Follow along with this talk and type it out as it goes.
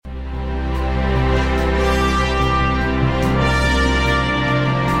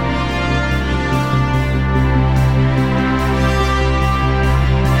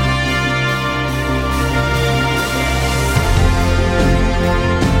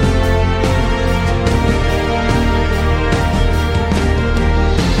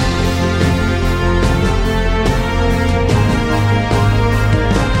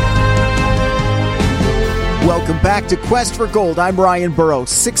back to Quest for Gold. I'm Ryan Burrow.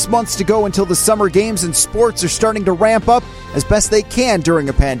 6 months to go until the summer games, and sports are starting to ramp up as best they can during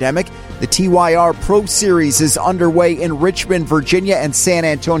a pandemic. The TYR Pro Series is underway in Richmond, Virginia, and San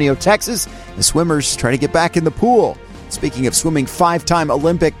Antonio, Texas. The swimmers try to get back in the pool. Speaking of swimming, 5-time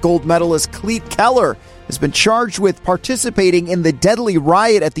Olympic gold medalist Clete Keller has been charged with participating in the deadly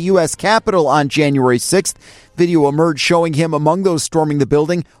riot at the U.S. Capitol on January 6th. Video emerged showing him among those storming the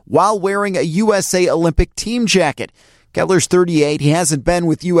building while wearing a USA Olympic team jacket. Keller's 38. He hasn't been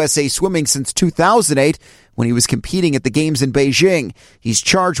with USA Swimming since 2008 when he was competing at the Games in Beijing. He's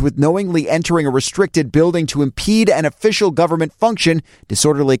charged with knowingly entering a restricted building to impede an official government function,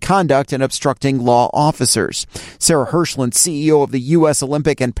 disorderly conduct, and obstructing law officers. Sarah Hirschland, CEO of the U.S.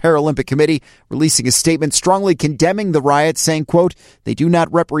 Olympic and Paralympic Committee, releasing a statement strongly condemning the riot, saying, quote, "They do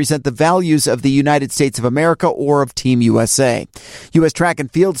not represent the values of the United States of America or of Team USA." U.S. track and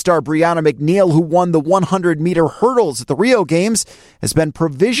field star Brianna McNeil, who won the 100-meter hurdles at the Rio Games, has been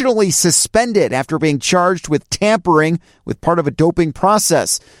provisionally suspended after being charged with tampering with part of a doping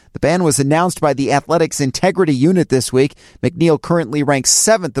process. The ban was announced by the Athletics Integrity Unit this week. McNeil currently ranks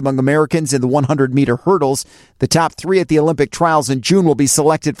 7th among Americans in the 100-meter hurdles. The top 3 at the Olympic trials in June will be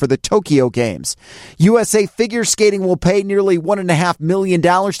selected for the Tokyo Games. USA Figure Skating will pay nearly $1.5 million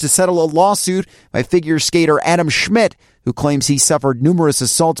to settle a lawsuit by figure skater Adam Schmidt, who claims he suffered numerous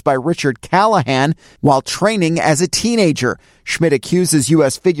assaults by Richard Callahan while training as a teenager. Schmidt accuses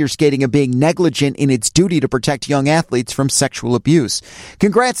U.S. figure skating of being negligent in its duty to protect young athletes from sexual abuse.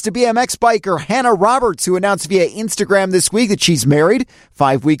 Congrats to BMX biker Hannah Roberts, who announced via Instagram this week that she's married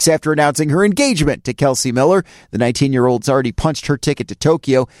 5 weeks after announcing her engagement to Kelsey Miller. The 19-year-old's already punched her ticket to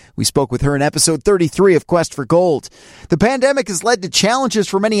Tokyo. We spoke with her in episode 33 of Quest for Gold. The pandemic has led to challenges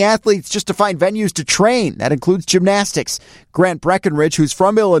for many athletes just to find venues to train. That includes gymnastics. Grant Breckenridge, who's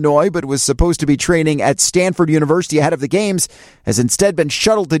from Illinois but was supposed to be training at Stanford University ahead of the games, has instead been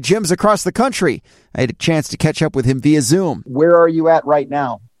shuttled to gyms across the country. I had a chance to catch up with him via Zoom. Where are you at right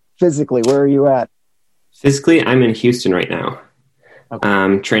now? Physically, where are you at? Physically, I'm in Houston right now.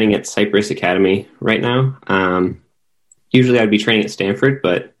 Okay. Training at Cypress Academy right now. Usually I'd be training at Stanford,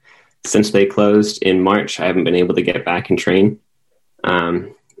 but since they closed in March, I haven't been able to get back and train.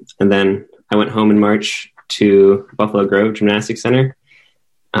 And then I went home in March to Buffalo Grove Gymnastics Center.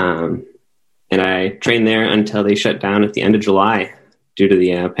 And I trained there until they shut down at the end of July due to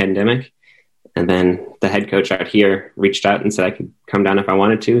the pandemic. And then the head coach out here reached out and said I could come down if I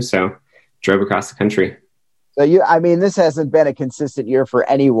wanted to. So drove across the country. So this hasn't been a consistent year for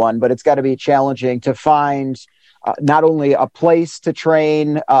anyone, but it's got to be challenging to find not only a place to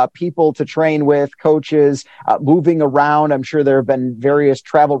train, people to train with, coaches, moving around. I'm sure there have been various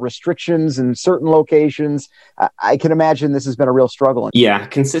travel restrictions in certain locations. I can imagine this has been a real struggle. Yeah,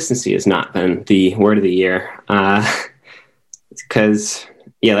 consistency has not been the word of the year. Because,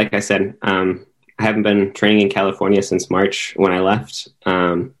 like I said, I haven't been training in California since March when I left.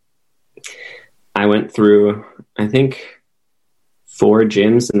 I went through, I think, 4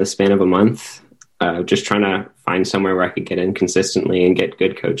 gyms in the span of a month. Just trying to find somewhere where I could get in consistently and get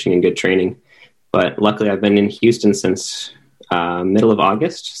good coaching and good training. But luckily I've been in Houston since middle of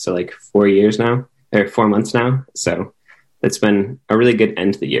August. So like 4 months now. So it's been a really good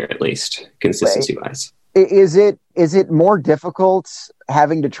end to the year, at least consistency wise. Is it more difficult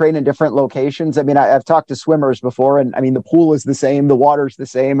having to train in different locations? I mean, I've talked to swimmers before, and I mean, the pool is the same, the water's the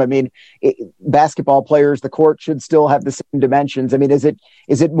same. I mean, basketball players, the court should still have the same dimensions. I mean, is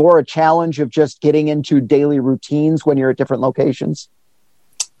it more a challenge of just getting into daily routines when you're at different locations?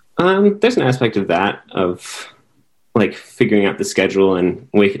 There's an aspect of that, of like figuring out the schedule and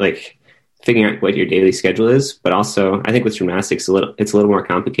like figuring out what your daily schedule is. But also, I think with gymnastics, it's a little more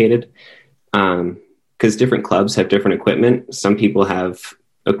complicated. Because different clubs have different equipment. Some people have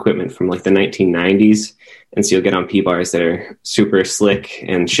equipment from like the 1990s. And so you'll get on P-bars that are super slick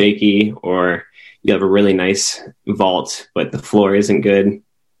and shaky, or you have a really nice vault, but the floor isn't good.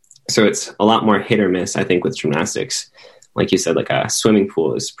 So it's a lot more hit or miss, I think, with gymnastics. Like you said, like a swimming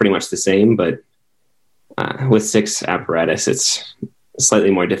pool is pretty much the same, but with 6 apparatus, it's slightly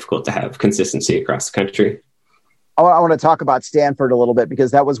more difficult to have consistency across the country. I want to talk about Stanford a little bit,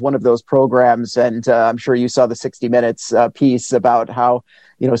 because that was one of those programs, and I'm sure you saw the 60 Minutes piece about how,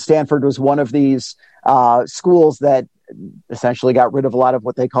 Stanford was one of these schools that essentially got rid of a lot of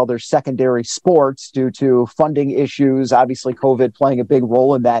what they call their secondary sports due to funding issues, obviously COVID playing a big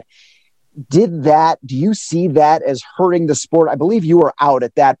role in that. Do you see that as hurting the sport? I believe you were out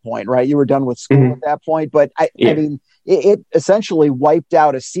at that point, right? You were done with school at that point, but I mean, it essentially wiped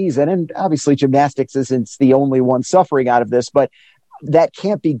out a season, and obviously gymnastics isn't the only one suffering out of this, but that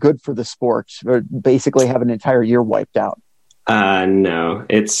can't be good for the sport, or basically have an entire year wiped out. No,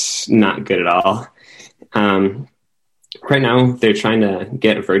 it's not good at all. Right now, they're trying to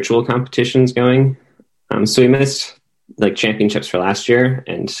get virtual competitions going. So we missed like championships for last year,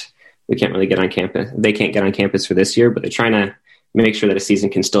 and we can't really get on campus. They can't get on campus for this year, but they're trying to make sure that a season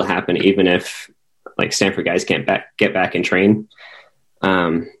can still happen, even if like Stanford guys can't get back and train.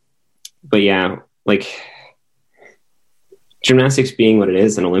 But yeah, like gymnastics being what it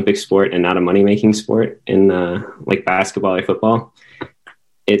is, an Olympic sport and not a money-making sport in like basketball or football,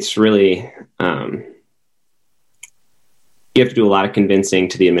 it's really you have to do a lot of convincing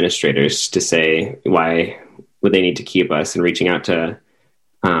to the administrators to say why would they need to keep us, and reaching out to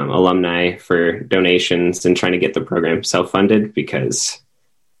alumni for donations and trying to get the program self-funded, because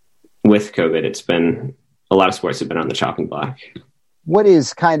with COVID, it's been a lot of sports have been on the chopping block. What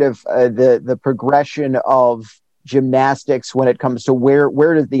is kind of the progression of gymnastics when it comes to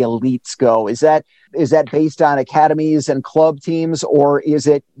where do the elites go? Is that based on academies and club teams, or is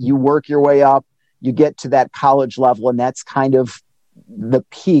it you work your way up, you get to that college level, and that's kind of the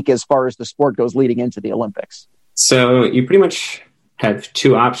peak as far as the sport goes leading into the Olympics? So you pretty much have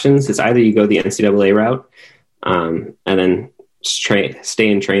two options. It's either you go the NCAA route and then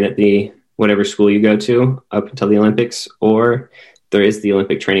stay and train at the whatever school you go to up until the Olympics, or there is the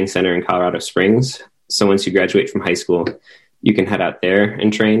Olympic Training Center in Colorado Springs. So once you graduate from high school, you can head out there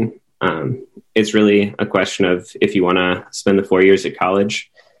and train. It's really a question of if you want to spend the 4 years at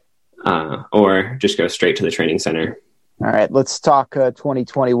college or just go straight to the training center. All right, let's talk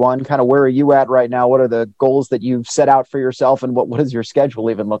 2021. Kind of where are you at right now? What are the goals that you've set out for yourself, and what does your schedule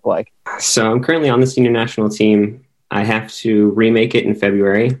even look like? So I'm currently on the senior national team. I have to remake it in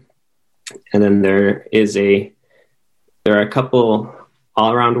February. And then there are a couple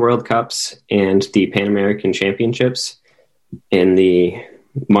all-around World Cups and the Pan American Championships in the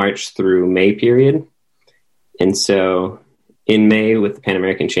March through May period. And so in May, with the Pan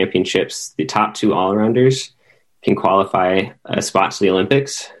American Championships, the top two all-arounders can qualify a spot to the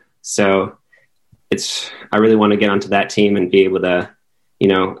Olympics. So I really want to get onto that team and be able to,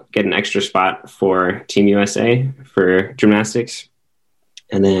 get an extra spot for Team USA for gymnastics.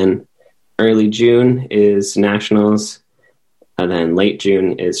 And then early June is nationals, and then late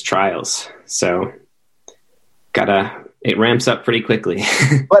June is trials. So it ramps up pretty quickly.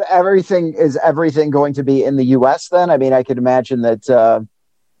 But is everything going to be in the US then? I mean, I could imagine that,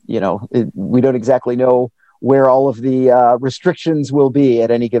 we don't exactly know where all of the restrictions will be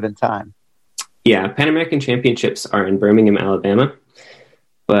at any given time. Yeah, Pan American Championships are in Birmingham, Alabama,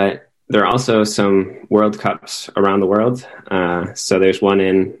 but there are also some World Cups around the world. So there's one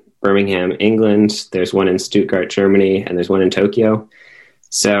in Birmingham, England, there's one in Stuttgart, Germany, and there's one in Tokyo.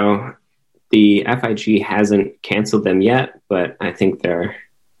 So the FIG hasn't canceled them yet, but I think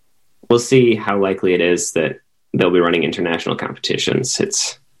we'll see how likely it is that they'll be running international competitions.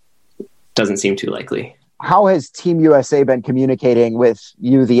 It doesn't seem too likely. How has Team USA been communicating with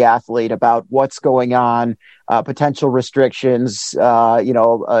you, the athlete, about what's going on, potential restrictions,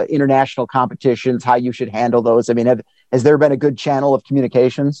 international competitions, how you should handle those? I mean, has there been a good channel of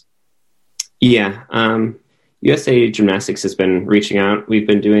communications? Yeah. USA Gymnastics has been reaching out. We've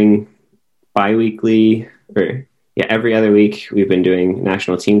been doing every other week we've been doing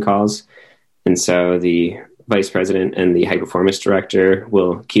national team calls. And so the vice president and the high performance director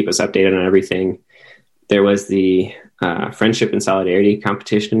will keep us updated on everything. There was the Friendship and Solidarity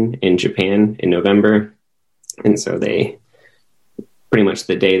competition in Japan in November. And so they pretty much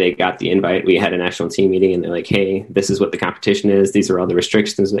the day they got the invite, we had a national team meeting, and they're like, hey, this is what the competition is. These are all the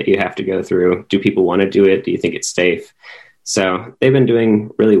restrictions that you have to go through. Do people want to do it? Do you think it's safe? So they've been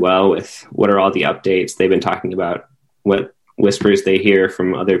doing really well with what are all the updates. They've been talking about what whispers they hear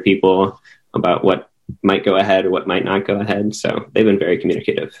from other people about what might go ahead or what might not go ahead. So they've been very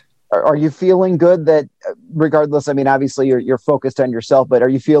communicative. Are you feeling good that regardless, I mean, obviously you're focused on yourself, but are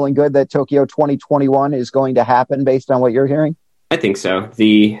you feeling good that Tokyo 2021 is going to happen based on what you're hearing? I think so.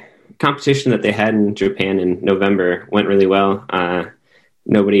 The competition that they had in Japan in November went really well.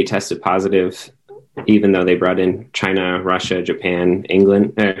 Nobody tested positive, even though they brought in China, Russia, Japan,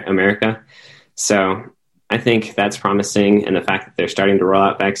 England, America. So I think that's promising. And the fact that they're starting to roll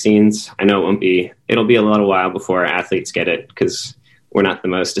out vaccines, I know it'll be a little while before athletes get it because we're not the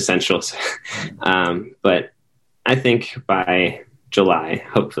most essential. But I think by July,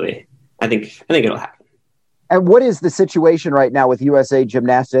 hopefully, I think it'll happen. And what is the situation right now with USA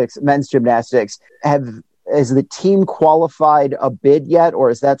Gymnastics, men's gymnastics? Has the team qualified a bid yet, or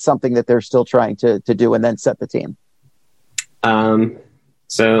is that something that they're still trying to do and then set the team?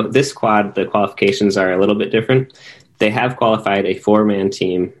 So this quad, the qualifications are a little bit different. they have qualified a 4-man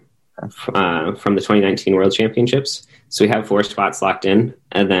team from the 2019 World Championships. So we have 4 spots locked in.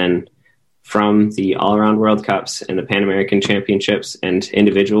 And then from the all-around World Cups and the Pan American Championships and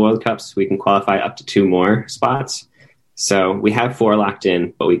individual World Cups, we can qualify up to 2 more spots. So we have 4 locked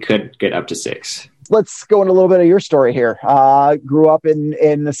in, but we could get up to 6. Let's go into a little bit of your story here. Grew up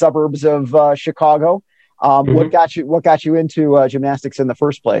in the suburbs of Chicago. What got you into gymnastics in the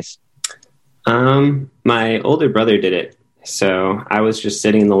first place? My older brother did it. So I was just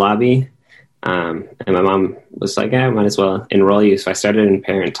sitting in the lobby, and my mom was like, I might as well enroll you. So I started in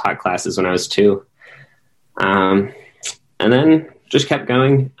parent-taught classes when I was 2. And then just kept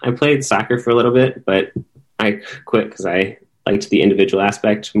going. I played soccer for a little bit, but I quit because I liked the individual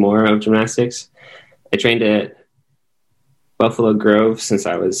aspect more of gymnastics. I trained at Buffalo Grove since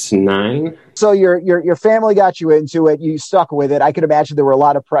I was 9. So your family got you into it. You stuck with it. I could imagine there were a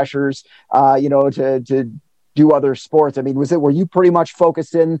lot of pressures, to do other sports. I mean, were you pretty much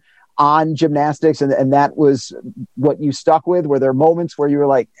focused in on gymnastics and that was what you stuck with? Were there moments where you were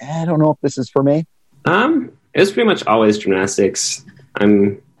like, I don't know if this is for me? It was pretty much always gymnastics.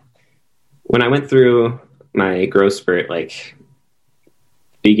 When I went through my growth spurt,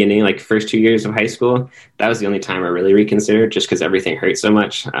 beginning, first 2 years of high school, that was the only time I really reconsidered, just because everything hurt so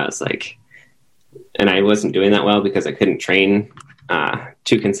much. I was like, and I wasn't doing that well because I couldn't train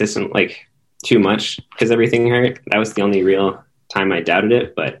too consistent, too much, because everything hurt. That was the only real time I doubted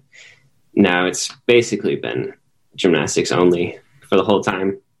it. But now it's basically been gymnastics only for the whole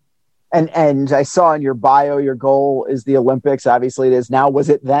time. And I saw in your bio, your goal is the Olympics. Obviously it is now. Was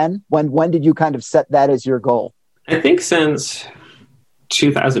it then? When did you kind of set that as your goal? I think since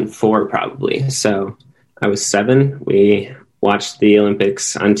 2004, probably. So I was 7. We watched the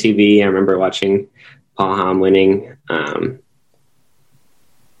Olympics on TV. I remember watching Paul Hom winning.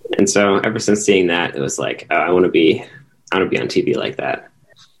 And so ever since seeing that, it was like, oh, I want to be on TV like that.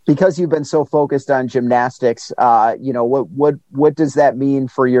 Because you've been so focused on gymnastics, what does that mean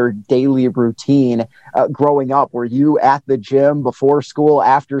for your daily routine growing up? Were you at the gym before school,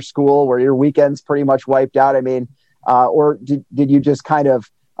 after school? Were your weekends pretty much wiped out? I mean, or did you just kind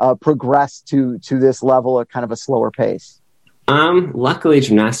of progress to this level at kind of a slower pace? Luckily,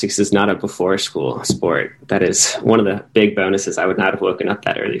 gymnastics is not a before school sport. That is one of the big bonuses. I would not have woken up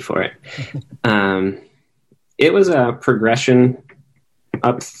that early for it. It was a progression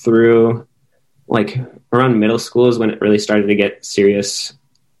up through around middle school is when it really started to get serious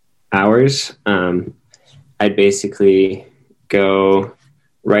hours. I'd basically go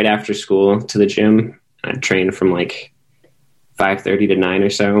right after school to the gym. I'd train from 5:30 to 9 or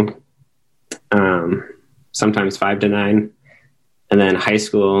so. Sometimes 5 to 9. And then high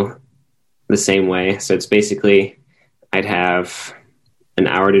school, the same way. So it's basically, I'd have an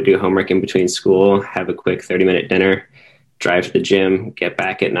hour to do homework in between school, have a quick 30-minute dinner, drive to the gym, get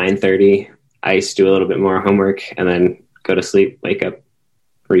back at 9:30, ice, do a little bit more homework, and then go to sleep, wake up,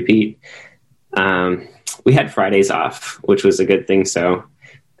 repeat. We had Fridays off, which was a good thing. So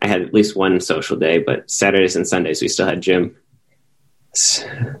I had at least one social day, but Saturdays and Sundays, we still had gym.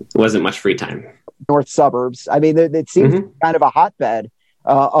 It wasn't much free time. North suburbs. I mean, it seems kind of a hotbed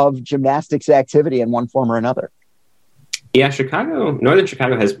of gymnastics activity in one form or another. Yeah, Northern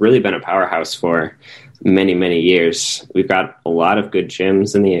Chicago has really been a powerhouse for many, many years. We've got a lot of good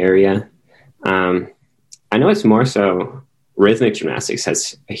gyms in the area. I know it's more so rhythmic gymnastics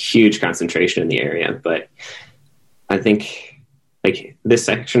has a huge concentration in the area, but I think this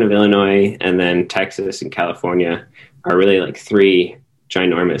section of Illinois and then Texas and California are really 3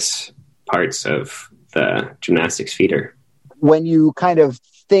 ginormous parts of the gymnastics feeder. When you kind of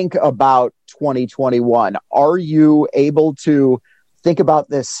think about 2021, are you able to think about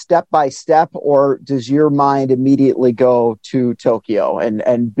this step by step, or does your mind immediately go to Tokyo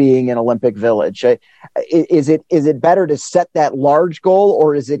and being an Olympic Village? Is it better to set that large goal,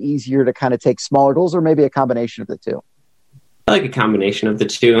 or is it easier to kind of take smaller goals, or maybe a combination of the two? I like a combination of the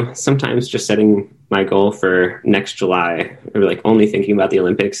two. Sometimes just setting my goal for next July, or only thinking about the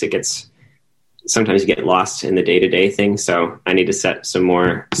Olympics, sometimes you get lost in the day-to-day thing. So I need to set some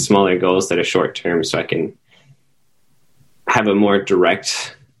more smaller goals that are short term so I can have a more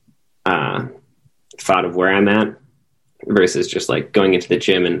direct thought of where I'm at versus just going into the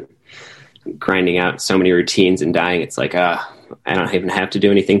gym and grinding out so many routines and dying. It's I don't even have to do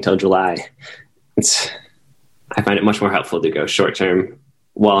anything till July. I find it much more helpful to go short term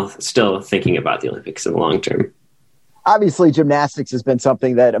while still thinking about the Olympics in the long term. Obviously, gymnastics has been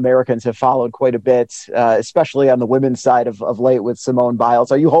something that Americans have followed quite a bit, especially on the women's side of late with Simone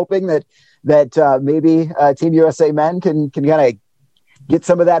Biles. Are you hoping that maybe Team USA men can kind of get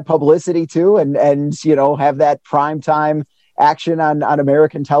some of that publicity too, and have that primetime action on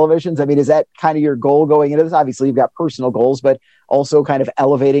American televisions? I mean, is that kind of your goal going into this? Obviously, you've got personal goals, but also kind of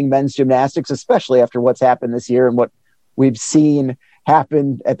elevating men's gymnastics, especially after what's happened this year and what we've seen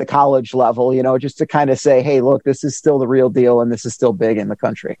happen at the college level, just to kind of say, hey, look, this is still the real deal and this is still big in the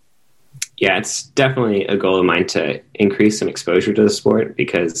country. Yeah, it's definitely a goal of mine to increase some exposure to the sport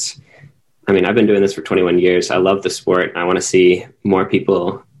because, I mean, I've been doing this for 21 years. I love the sport. I want to see more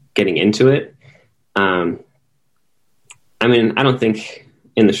people getting into it. I mean, I don't think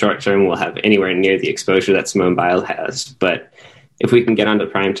in the short term we'll have anywhere near the exposure that Simone Biles has, but if we can get onto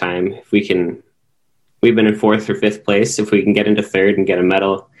prime time, we've been in 4th or 5th place. If we can get into 3rd and get a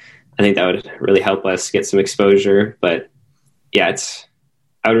medal, I think that would really help us get some exposure. But yeah,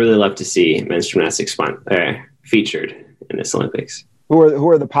 I would really love to see men's gymnastics featured in this Olympics. Who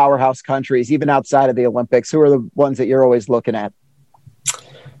are the powerhouse countries, even outside of the Olympics? Who are the ones that you're always looking at?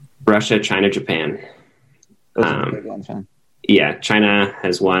 Russia, China, Japan. Those are the big ones, huh? Yeah, China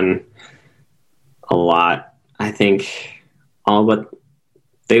has won a lot. I think all but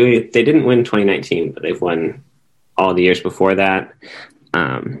they didn't win 2019, but they've won all the years before that.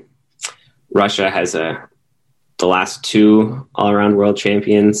 Russia has the last 2 all-around world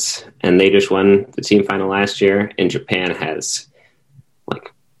champions, and they just won the team final last year. And Japan has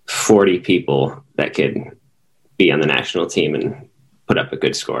like 40 people that could be on the national team and put up a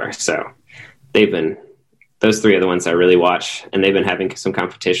good score. So those 3 are the ones I really watch, and they've been having some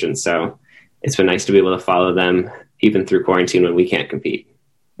competition. So it's been nice to be able to follow them even through quarantine when we can't compete.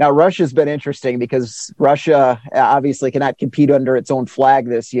 Now, Russia's been interesting because Russia obviously cannot compete under its own flag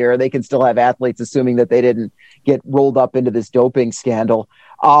this year. They can still have athletes, assuming that they didn't get rolled up into this doping scandal.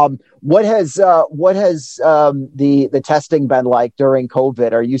 What has the testing been like during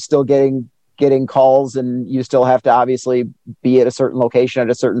COVID? Are you still getting calls and you still have to obviously be at a certain location at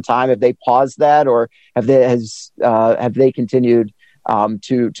a certain time? Have they paused that, or have they continued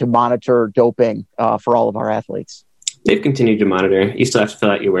to monitor doping for all of our athletes? They've continued to monitor. You still have to fill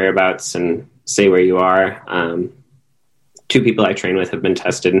out your whereabouts and say where you are. 2 people I train with have been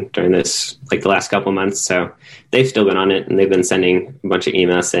tested during this, like the last couple months. So they've still been on it, and they've been sending a bunch of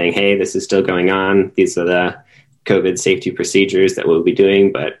emails saying, hey, this is still going on. These are the COVID safety procedures that we'll be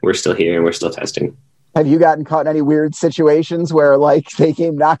doing, but we're still here and we're still testing. Have you gotten caught in any weird situations where like they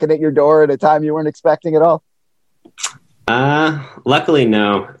came knocking at your door at a time you weren't expecting at all? Luckily,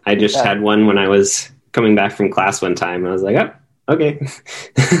 no. I just had one when I was coming back from class one time. I was like, oh, okay.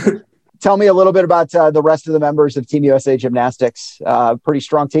 Tell me a little bit about the rest of the members of Team USA Gymnastics. Pretty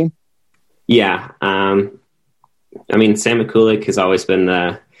strong team? Yeah. I mean, Sam Mikulik has always been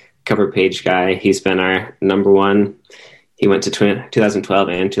the cover page guy. He's been our number one. He went to 2012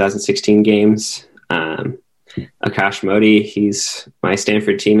 and 2016 games. Akash Modi, he's my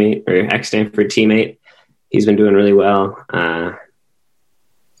Stanford teammate, or ex-Stanford teammate. He's been doing really well. Yul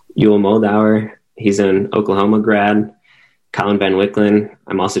Moldauer, he's an Oklahoma grad. Colin Van Wicklen,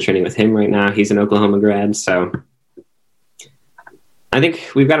 I'm also training with him right now. He's an Oklahoma grad. So I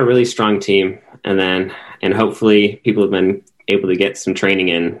think we've got a really strong team. And hopefully people have been able to get some training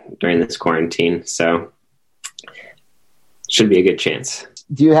in during this quarantine. So should be a good chance.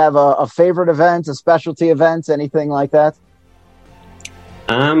 Do you have a favorite event, a specialty event, anything like that?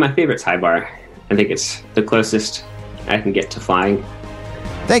 My favorite's high bar. I think it's the closest I can get to flying.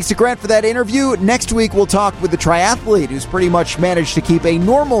 Thanks to Grant for that interview. Next week, we'll talk with the triathlete who's pretty much managed to keep a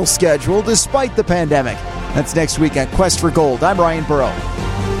normal schedule despite the pandemic. That's next week at Quest for Gold. I'm Ryan Burrow.